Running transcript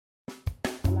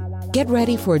Get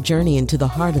ready for a journey into the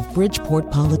heart of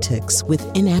Bridgeport politics with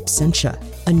In Absentia,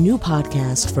 a new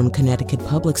podcast from Connecticut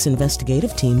Public's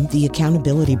investigative team, The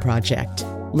Accountability Project.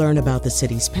 Learn about the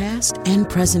city's past and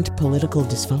present political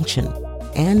dysfunction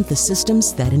and the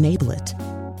systems that enable it.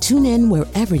 Tune in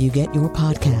wherever you get your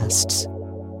podcasts.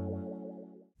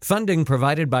 Funding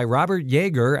provided by Robert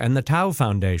Yeager and the Tau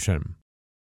Foundation.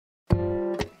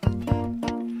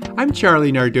 I'm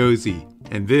Charlie Nardozzi,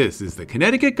 and this is the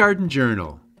Connecticut Garden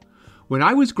Journal. When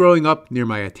I was growing up near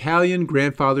my Italian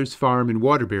grandfather's farm in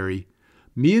Waterbury,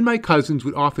 me and my cousins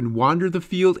would often wander the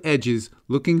field edges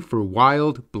looking for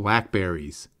wild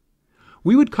blackberries.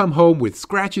 We would come home with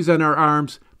scratches on our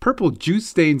arms, purple juice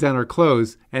stains on our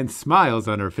clothes, and smiles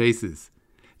on our faces.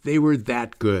 They were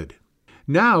that good.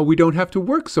 Now we don't have to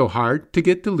work so hard to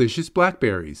get delicious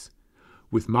blackberries.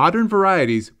 With modern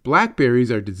varieties, blackberries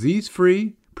are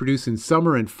disease-free, produce in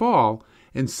summer and fall,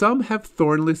 and some have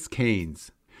thornless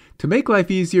canes. To make life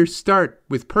easier, start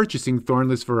with purchasing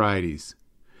thornless varieties.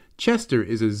 Chester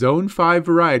is a Zone 5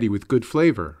 variety with good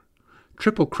flavor.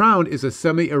 Triple Crown is a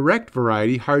semi-erect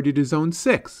variety hardy to Zone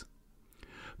 6.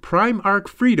 Prime Arc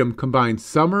Freedom combines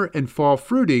summer and fall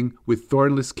fruiting with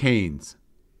thornless canes.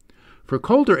 For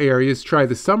colder areas, try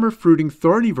the summer fruiting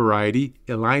thorny variety,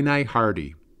 Illini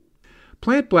Hardy.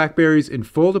 Plant blackberries in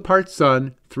fold-apart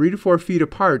sun, 3 to 4 feet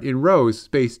apart in rows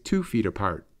spaced 2 feet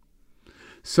apart.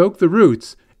 Soak the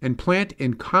roots and plant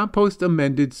in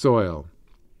compost-amended soil.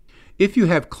 If you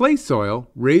have clay soil,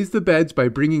 raise the beds by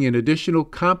bringing in additional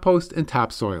compost and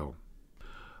topsoil.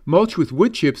 Mulch with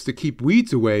wood chips to keep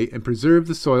weeds away and preserve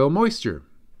the soil moisture.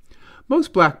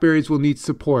 Most blackberries will need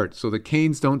support so the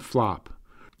canes don't flop.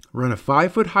 Run a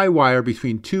 5-foot-high wire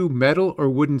between 2 metal or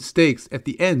wooden stakes at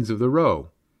the ends of the row.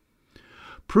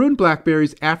 Prune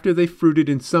blackberries after they've fruited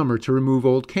in summer to remove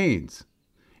old canes.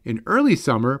 In early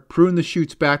summer, prune the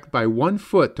shoots back by 1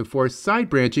 foot to force side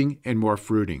branching and more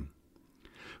fruiting.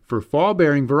 For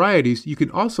fall-bearing varieties, you can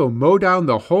also mow down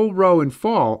the whole row in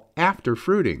fall after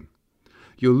fruiting.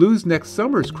 You'll lose next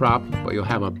summer's crop, but you'll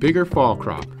have a bigger fall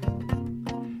crop.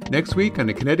 Next week on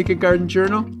the Connecticut Garden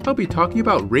Journal, I'll be talking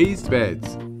about raised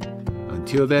beds.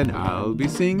 Until then, I'll be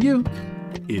seeing you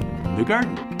in the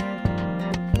garden.